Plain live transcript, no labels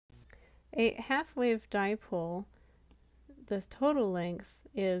A half-wave dipole, the total length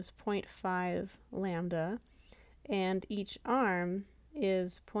is 0.5 lambda, and each arm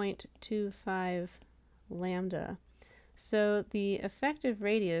is 0.25 lambda. So the effective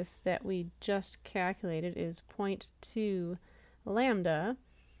radius that we just calculated is 0.2 lambda.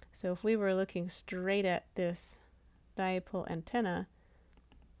 So if we were looking straight at this dipole antenna,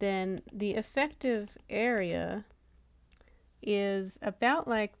 then the effective area is about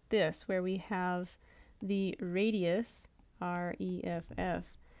like this, where we have the radius,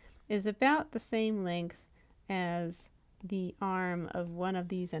 REFF, is about the same length as the arm of one of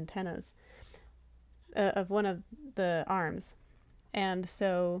these antennas, of one of the arms. And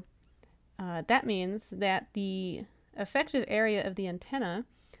so that means that the effective area of the antenna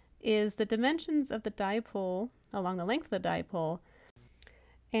is the dimensions of the dipole along the length of the dipole,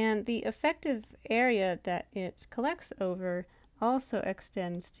 and the effective area that it collects over also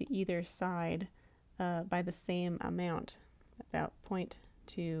extends to either side by the same amount, about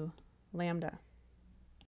 0.2 lambda.